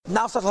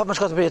Now starts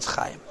Mashkas B'Yetz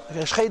Chaim.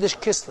 Chedesh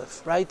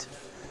Kislev, right?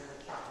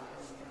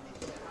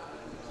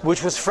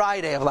 Which was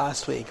Friday of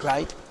last week,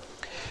 right?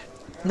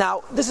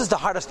 Now, this is the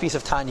hardest piece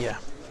of Tanya,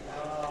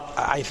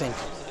 I think.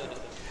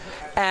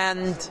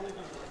 And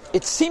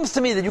it seems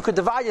to me that you could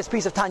divide this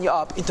piece of Tanya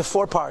up into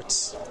 4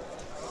 parts.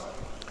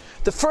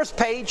 The first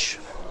page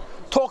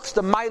talks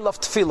the Mile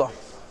of Tefillah.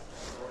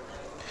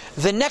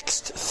 The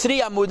next 3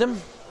 amudim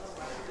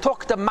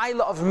talk the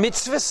Mile of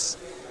Mitzvahs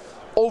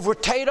over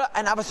Torah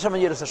and Avos Hashem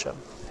and Yiras Hashem.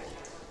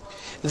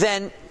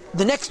 Then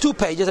the next 2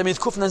 pages, it's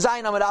Kuf and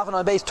Zayin Amud Aleph and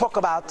Amud Beis, talk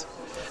about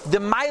the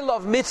Mile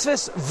of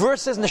Mitzvahs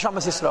versus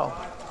Neshamas Yisrael.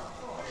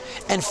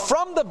 And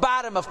from the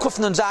bottom of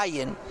Kuf and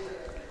Zayin,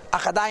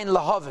 Achadayin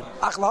Lahavin,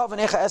 Ach Lahavin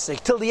Echa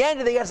Esrik, till the end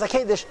of the Yeres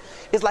HaKedesh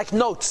is like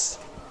notes.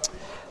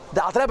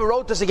 The Alter Rebbe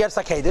wrote this Yeres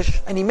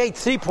HaKedesh, and he made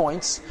 3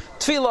 points: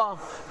 Tefillah,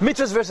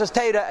 Mitzvahs versus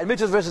Torah, and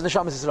Mitzvahs versus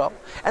Neshamas Yisrael.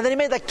 And then he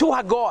made like 2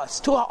 Hagos,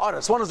 2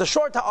 Ha'aras. One was the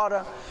short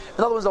Ha'ara,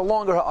 another was the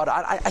longer Ha'ara.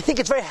 I think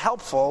it's very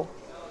helpful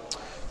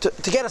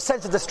to get a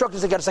sense of the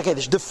structures of Yeres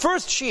HaKedesh. The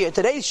first Shiur,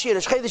 today's Shiur, the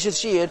Chedesh's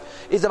Shiur,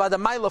 is about the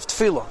Mile of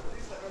Tefillah.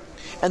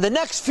 And the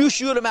next few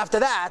Shiurim after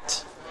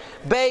that,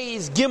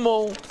 Beis,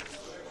 Gimel,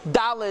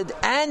 Daled,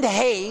 and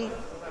Hey,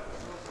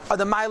 are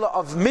the Mile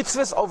of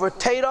Mitzvahs over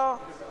Torah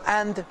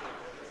and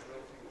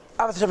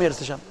Avos Hashem Yiras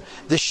Hashem.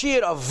 The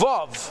Shiur of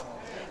Vav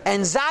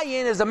and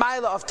Zayin is the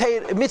Mile of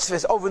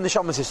Mitzvahs over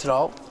Neshamas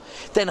Yisrael.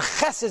 Then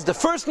Ches is the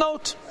first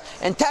note,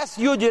 and Tes,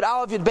 Yud, Yud,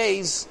 Aleph, Yud,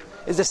 Beis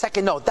is the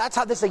second note. That's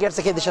how this Yeres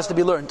HaKedesh has to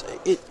be learned,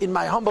 in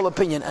my humble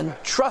opinion, and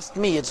trust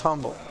me, it's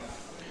humble.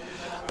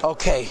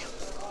 Okay.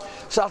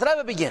 So Alter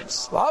Rebbe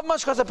begins. We have to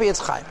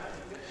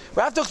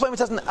explain what it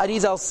says in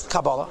Arizal's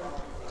Kabbalah.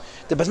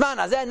 The Bezman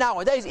Hazeh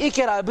nowadays,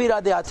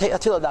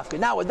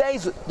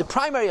 nowadays, the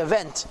primary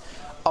event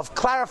of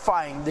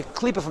clarifying the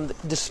klipa from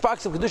the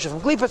sparks of kedusha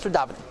from klipa through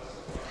davening.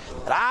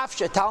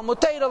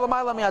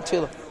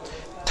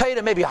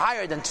 Torah may be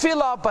higher than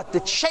tefillah, but the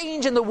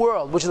change in the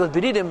world, which is what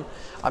Beridim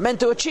are meant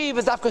to achieve,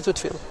 is dafka through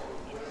tefillah.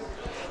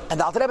 And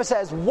the Alter Rebbe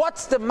says,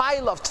 what's the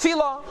mile of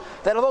tefillah?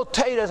 That although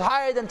Torah is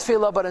higher than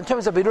tefillah, but in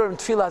terms of Beridim,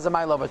 tefillah has a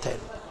mile over Torah.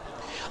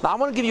 Now I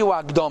want to give you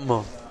a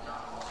Agdama.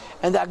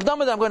 And the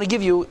Agdama that I'm going to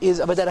give you is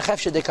a B'derech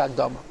Hefshe Deka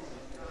Agdama.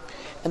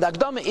 And the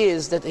Agdama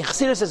is that in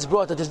Chassidus it's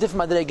brought that there's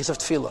different madregas of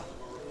tefillah.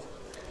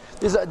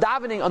 There's a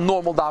davening, a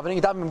normal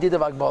davening, davening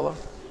Agbala.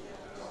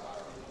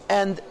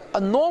 And a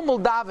normal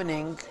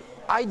davening,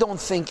 I don't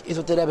think is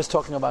what the Rebbe is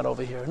talking about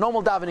over here.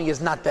 Normal davening is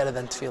not better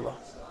than tefillah,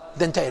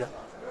 than Torah.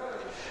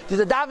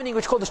 There's a davening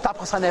which is called the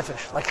Shtapchas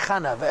HaNefesh, like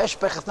Chana,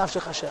 Ve'eshpechas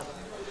Nafshech Hashem,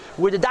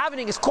 where the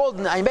davening is called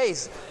in Ayin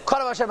Beis,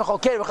 Karav Hashem Echol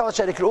Keir V'chal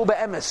Hashem Yikre'u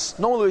Be'emes.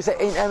 Normally we say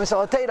Ein Emes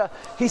Al Torah.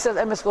 He says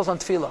Emes goes on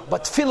tefillah,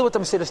 but tefillah with the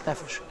Mesiras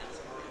Nefesh.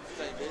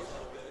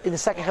 In the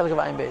second chelik of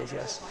Ayin Beis,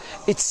 yes.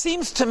 It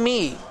seems to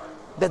me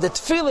that the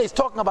tefillah is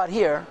talking about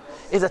here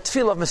is a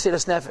tefillah of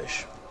Mesiras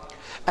Nefesh.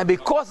 And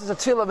because it's a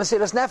tefillah of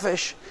Mesiras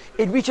Nefesh,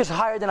 it reaches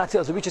higher than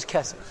Atzilas, it reaches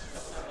Kesed.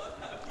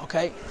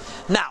 Okay?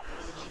 Now,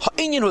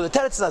 the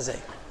Teretz Zazeh.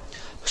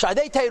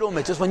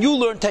 When you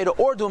learn Torah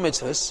or do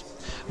mitzvahs,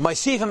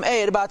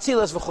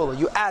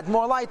 you add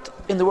more light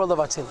in the world of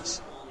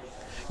Atzilas.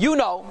 You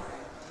know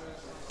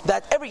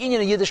that every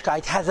Inyan in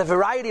Yiddishkeit has a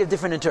variety of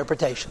different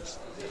interpretations.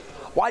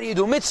 Why do you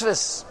do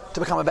mitzvahs?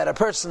 To become a better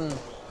person,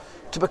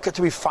 to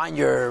refine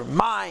your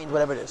mind,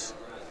 whatever it is.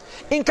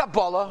 In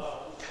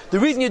Kabbalah, the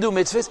reason you do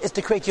mitzvahs is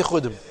to create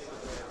yichudim.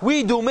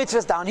 We do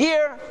mitzvahs down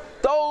here,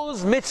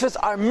 those mitzvahs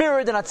are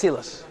mirrored in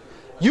Atzilas.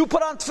 You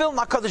put on tefillin,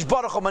 HaKadosh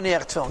Baruch Hu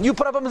maniach tefillin. You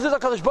put up a mezuzah,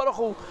 HaKadosh Baruch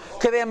Hu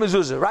kevei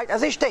mezuzah, right?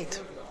 As they state.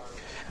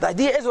 The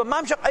idea is,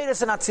 mamshach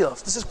eiris in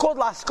Atzilas. This is called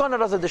la'askana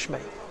raza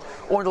d'shmei.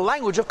 Or in the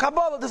language of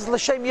Kabbalah, this is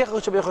l'shem yechel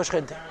shebechosh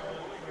shchinte.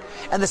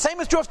 And the same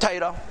is true of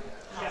Torah.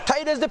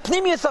 Torah is the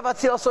pnimius of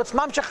Atzilas, so it's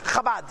mamshach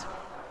Chabad,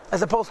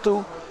 as opposed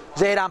to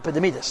Zeir Amped,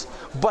 the Midas.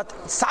 But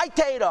side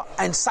Torah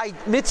and side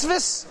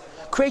mitzvahs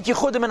create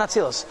yichudim and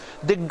Atzilas.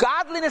 The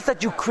godliness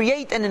that you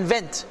create and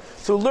invent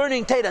through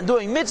learning Torah and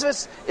doing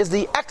mitzvahs is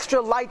the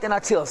extra light in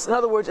Atzilas. In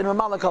other words, in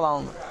Mamalak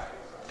Al-Alma.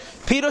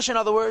 Pirush, in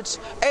other words,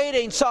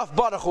 Erein Sof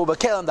Baruch Hu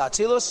B'Kelam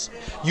D'Atzilas.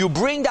 You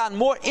bring down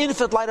more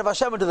infinite light of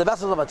Hashem into the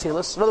vessels of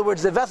Atzilas. In other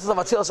words, the vessels of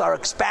Atzilas are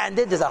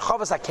expanded. There's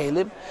Archavas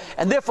HaKelim,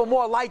 and therefore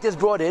more light is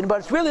brought in. But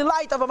it's really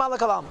light of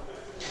Mamalak Al-Alma.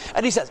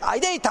 And he says,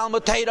 Aidei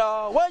Talmud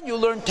Torah. When you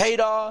learn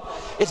Torah,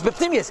 it's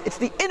b'pnimius. It's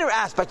the inner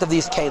aspect of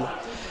these kelim.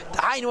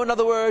 In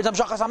other words,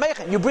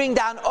 you bring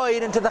down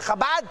oil into the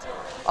Chabad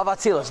of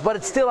Atzilas, but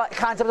it's still a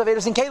concept of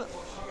Eidus and Kelim.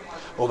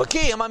 When you're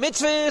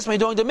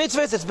doing the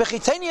mitzvahs, it's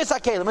Bechitzenius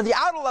HaKelim, in the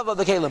outer level of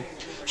the Kelim.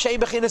 It's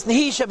the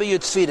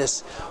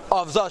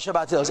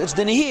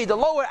Nehi, the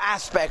lower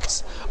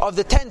aspects of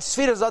the 10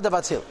 Sfiras of the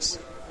Atzilas.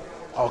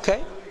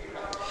 Okay?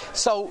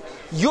 So,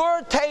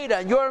 your Torah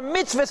and your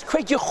mitzvahs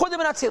create your Chudim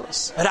and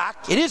Atzilas.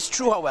 It is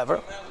true,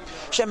 however,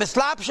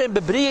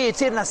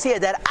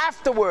 that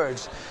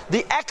afterwards,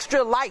 the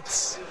extra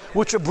lights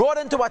which were brought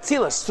into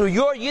Atzilas through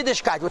your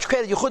Yiddishkeit, which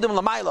created Yechudim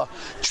L'mayla,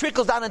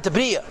 trickles down into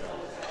Bria.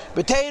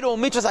 B'teira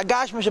mitzvahs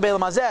agashmi shebeil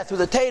mazeh, through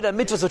the teira and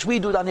mitzvahs which we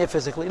do down here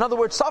physically. In other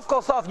words, sof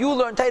kol sof, you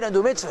learn teira and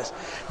do mitzvahs.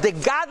 The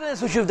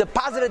godliness which you've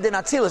deposited in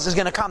Atzilus is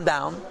going to come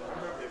down,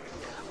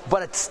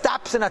 but it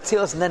stops in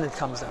Atzilus and then it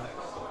comes down.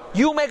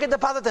 You make a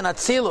deposit in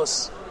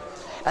Atzilus,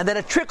 and then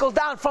it trickles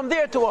down from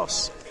there to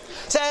us.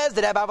 Says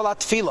the Rebbe Avalat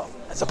Tefillah,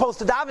 as opposed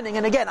to davening.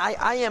 And again,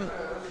 I am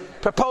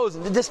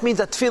proposing that this means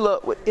that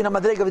Tefillah in a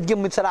madrega with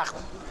Gimel Mitzarach.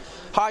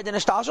 Hard in a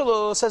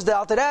Shtalshalu, says the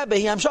Alter Rebbe,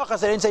 Hi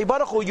Hamshachas Erein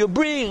Baruch Hu, you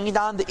bring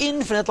down the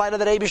infinite light of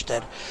the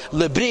Rebishter,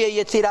 Lebriya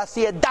Yetzir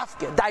Asiyah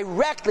Dafke,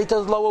 directly to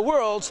the lower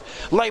worlds.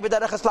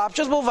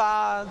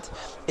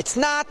 It's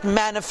not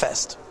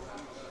manifest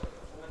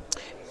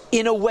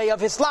in a way of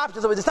his slap.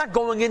 It's not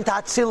going into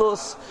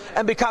Atzilus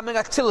and becoming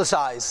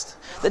Atzilusized,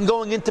 then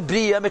going into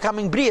Bria and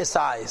becoming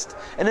Bria-sized,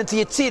 and into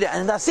Yetzirah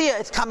and Asiyah.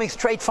 It's coming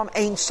straight from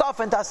Ein Sof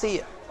and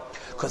Asiyah.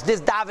 Because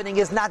this davening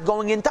is not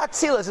going into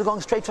Atzilus, it's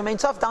going straight from Ein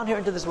Sof down here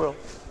into this world.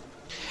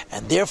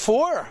 And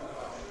therefore,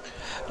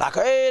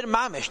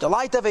 Mamish, the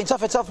light of Ein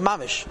Sof itself,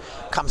 Mamish,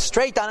 comes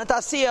straight down into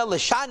Asiyah,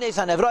 L'shanes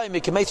HaNevroim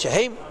Mikimeit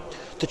Shehem,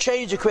 to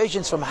change the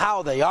creations from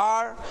how they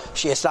are.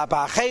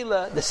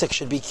 The sick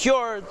should be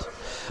cured.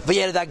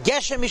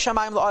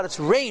 It's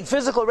rain,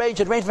 physical rain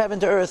should rain from heaven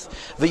to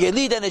earth. And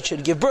it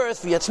should give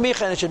birth. And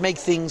it should make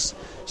things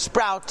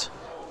sprout,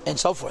 and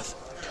so forth.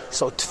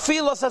 So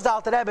Tefillah, says the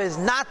Alter Rebbe, is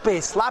not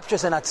based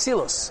Lapshus and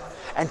Atzilus,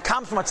 and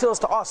comes from Atzilus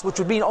to us, which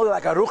would be only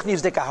like a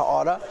Ruchniv Deka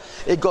Ha'ara.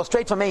 It goes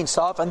straight from Ein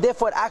Sof, and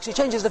therefore it actually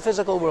changes the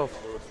physical world.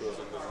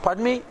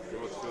 Pardon me?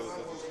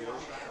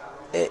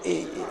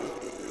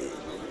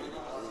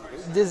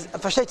 There's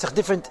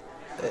different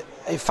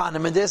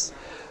fanim in this,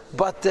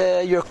 but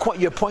your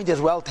point is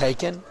well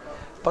taken.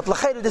 But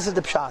l'chayda, this is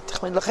the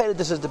pshat. I mean, l'chayda,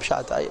 this is the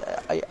pshat.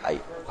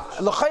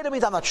 L'chayda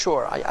means I'm not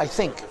sure. I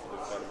think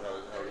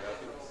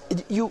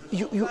you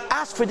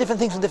ask for different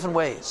things in different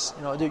ways.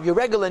 You know, your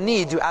regular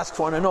needs you ask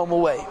for in a normal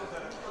way.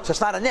 So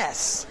it's not a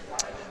nes.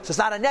 So it's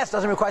not a nes.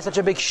 Doesn't require such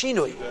a big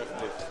shinui.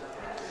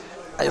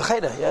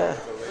 L'chayda, yeah.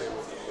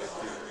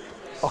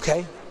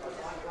 Okay.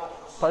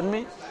 Pardon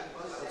me.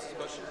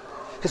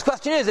 His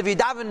question is, if you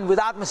daven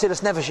without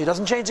Mesiras Nefesh, it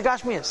doesn't change the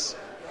Gashmias.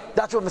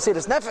 That's what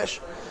Mesiras Nefesh.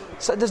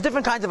 So there's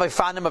different kinds of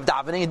ifanim of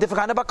davening and different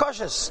kind of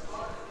bakoshes.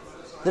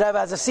 The Rebbe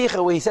has a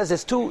sikha where he says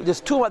there's two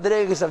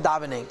madregas of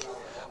davening.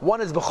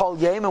 One is b'chol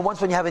yom, and one's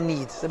when you have a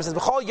need. The Rebbe says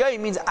b'chol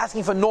yom means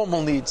asking for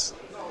normal needs.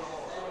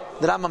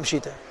 The Rambam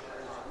Shita.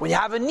 When you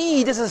have a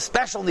need, this is a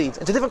special need.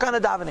 It's a different kind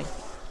of davening.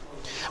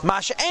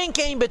 Masha'en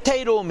came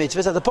b'teiru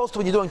mitzvahs, as opposed to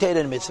when you're doing teira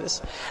and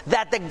mitzvahs,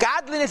 that the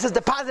godliness is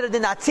deposited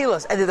in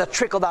Atzilus and there's a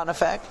trickle-down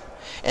effect,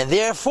 and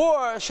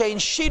therefore shein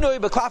shinui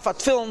b'klafat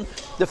tefillin,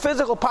 the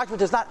physical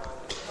parchment is not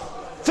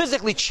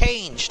physically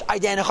changed. By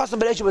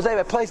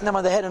placing them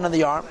on the head and on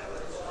the arm.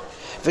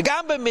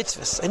 V'gam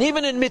b'mitzvahs, and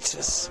even in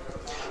mitzvahs,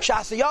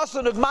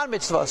 she'asayasu nugman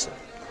mitzvahs,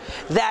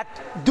 that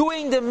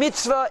doing the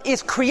mitzvah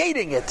is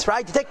creating it.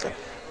 Right? You take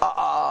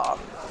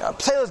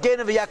Pselos Gein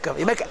V'Yakov,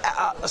 you make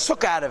a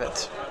sukkah out of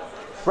it.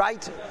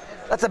 Right?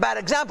 That's a bad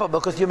example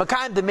because you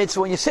makayim the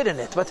mitzvah when you sit in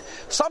it. But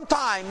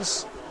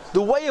sometimes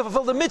the way you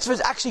fulfill the mitzvah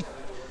is actually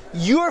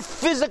you're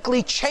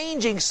physically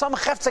changing some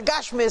chefza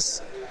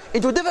gashmis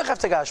into a different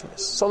chefza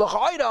gashmis. So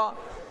l'cha'oida,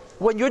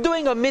 when you're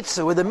doing a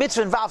mitzvah, where the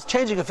mitzvah involves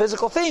changing of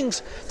physical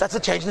things, that's a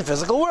change in the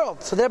physical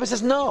world. So the Rebbe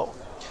says no.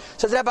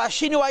 So the Rebbe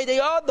Ashinu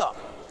Aydeyoda.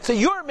 So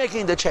you're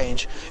making the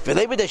change.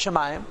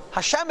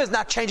 Hashem is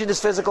not changing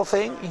this physical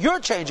thing. You're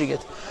changing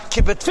it.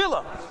 Kibbut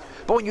tefillah.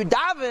 But when you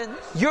daven,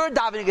 your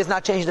davening is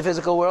not changing the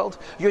physical world.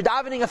 Your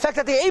davening affects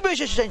that the Eibush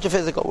should change the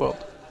physical world.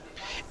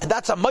 And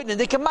that's a moed and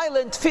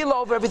dikemaila and tefillah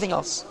over everything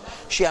else.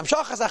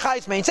 Because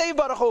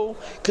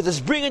it's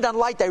bringing down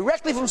light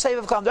directly from Seif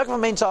of Kalam, directly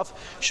from Ein Sof.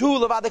 Shu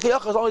levad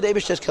kiyach is only the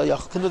Eibush says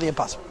kiyach. Can do the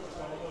impossible.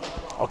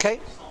 Okay?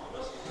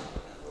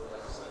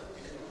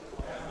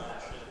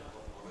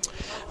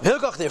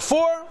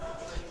 Therefore,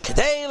 to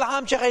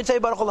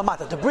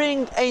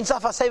bring Ein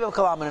Sof HaSeif of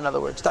Kalam, in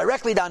other words,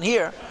 directly down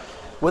here,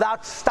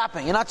 without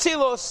stopping. In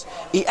Atzilus,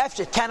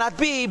 it cannot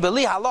be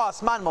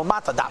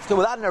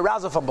without an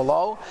arousal from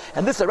below,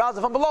 and this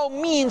arousal from below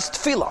means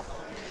tefillah.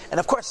 And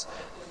of course,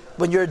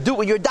 when you're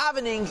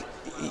davening,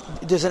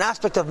 there's an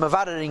aspect of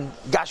mavadaring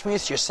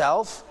gashmius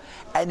yourself,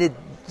 and it,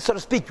 so to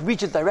speak,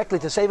 reaches directly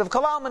to Seif of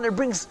Kalam, and it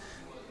brings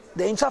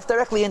the Ein Sof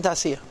directly into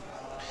Asiyah.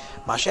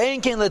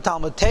 Masha'en kin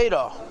leTalmud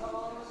Torah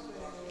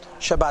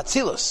Shabbat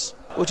Tzilus,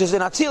 which is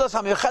in Atzilus,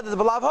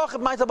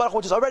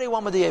 which is already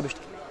one with the Eibush.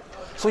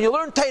 So when you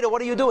learn Torah,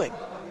 what are you doing?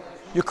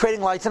 You're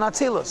creating lights in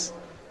Atzilus.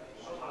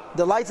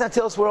 The lights in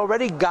Atzilus were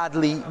already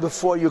godly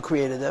before you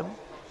created them.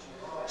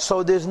 So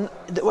what the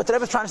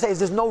Rebbe is trying to say is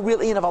there's no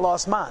real in of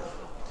Allah's man.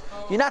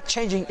 You're not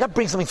changing, you're not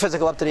bringing something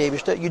physical up to the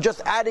Eibush. You're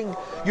just adding,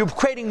 you're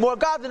creating more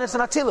godliness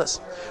in Atzilus.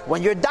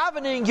 When you're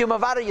davening, you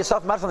mavada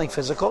yourself, not something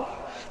physical,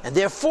 and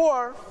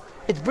therefore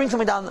it brings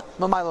something down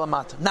Mamayla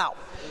Lamata. Now,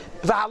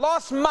 the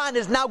Allah's man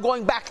is now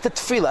going back to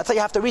Tefillah. That's how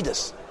you have to read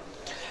this.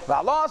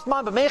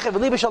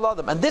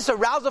 And this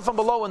arousal from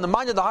below in the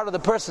mind and the heart of the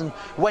person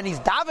when he's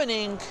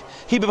davening,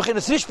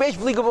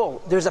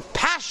 there's a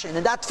passion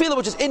in that tefillah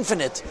which is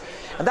infinite.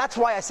 And that's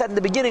why I said in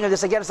the beginning of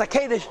this, again, it's like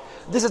Kaddish,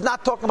 this is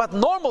not talking about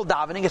normal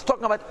davening, it's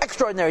talking about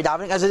extraordinary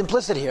davening, as is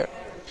implicit here.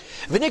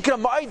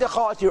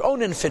 Your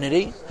own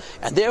infinity,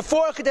 and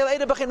therefore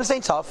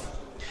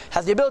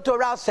has the ability to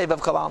arouse Sevav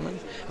Kalaman.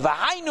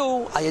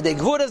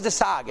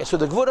 So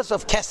the Gvuras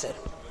of Keser,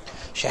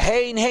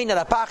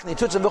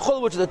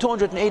 which is the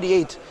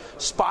 288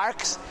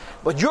 sparks.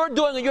 What you're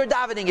doing in your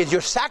davening is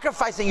you're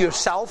sacrificing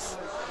yourself.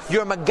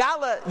 You're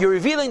Magala, you're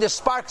revealing the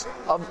sparks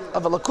of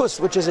a Lakus,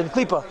 which is in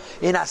Klippa,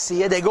 in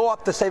Asiya. They go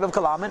up to Sevav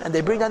Kalaman and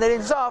they bring down their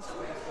Ein Sof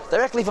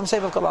directly from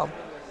Sevav Kalaman,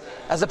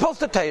 as opposed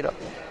to Torah.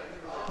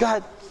 Go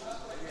ahead.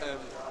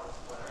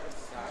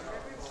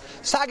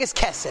 Sagas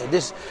Keser.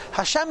 This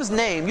Hashem's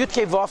name,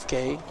 Yud-Kei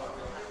Vav-Kei,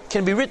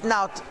 can be written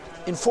out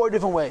in 4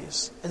 different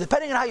ways. And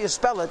depending on how you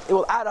spell it, it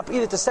will add up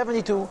either to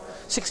 72,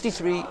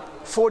 63,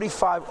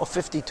 45, or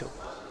 52.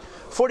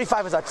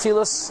 45 is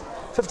Atzilus,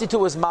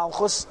 52 is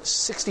Malchus,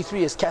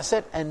 63 is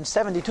Keser, and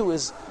 72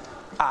 is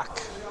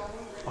Ak.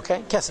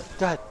 Okay? Keser.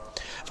 Go ahead.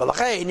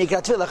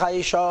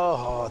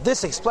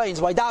 This explains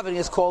why davening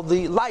is called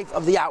the life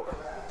of the hour.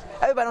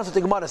 Everybody knows what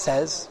the Gemara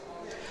says.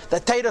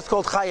 That Torah is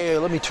called Chayei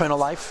Olam, eternal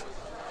life.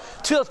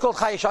 Tefillah is called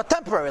Chayei Shah,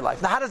 temporary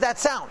life. Now how does that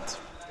sound?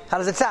 How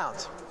does it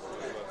sound?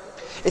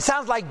 It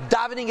sounds like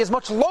davening is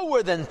much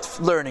lower than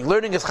learning.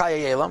 Learning is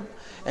Chayei Olam.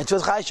 And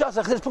Tefillah is Chayei Shah.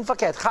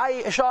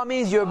 Chayei Shah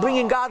means you're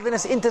bringing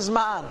godliness into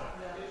Zman.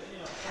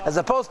 As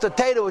opposed to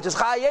Torah, which is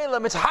Chayei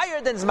Olam, it's higher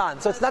than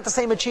Zman. So it's not the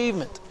same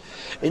achievement.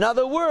 In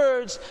other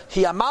words,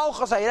 it's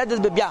Malchus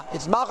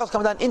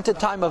coming down into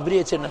time of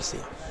Bria Tzir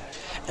Nasiya.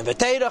 And the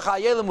Torah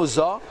Chayei Olam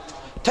Uzah,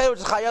 Torah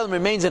Chayei Olam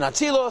remains in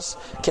Atzilos.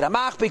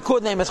 Kiramach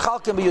Bikud Name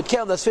Eschalkim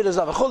B'Yudkel the Sfiras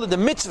of Echul. The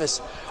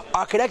mitzvahs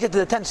are connected to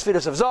the 10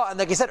 Sfiras of Zoh. And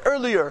like I said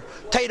earlier,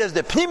 Torah is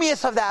the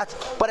pnimius of that,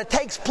 but it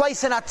takes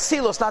place in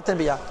Atzilos, not in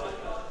Biyah.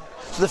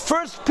 So the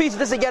first piece of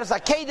this again is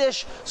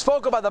Kaddish,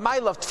 spoke about the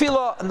mile of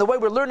Tefillah, and the way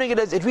we're learning it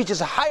is it reaches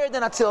higher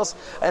than Atzilos,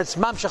 and it's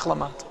Mamshech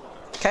Lamat.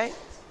 Okay?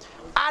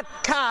 Ad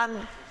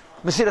Kan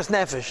Mesiras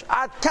Nefesh.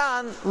 Ad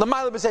Kan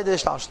L'mayla B'Seder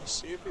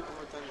Ishtalshlus.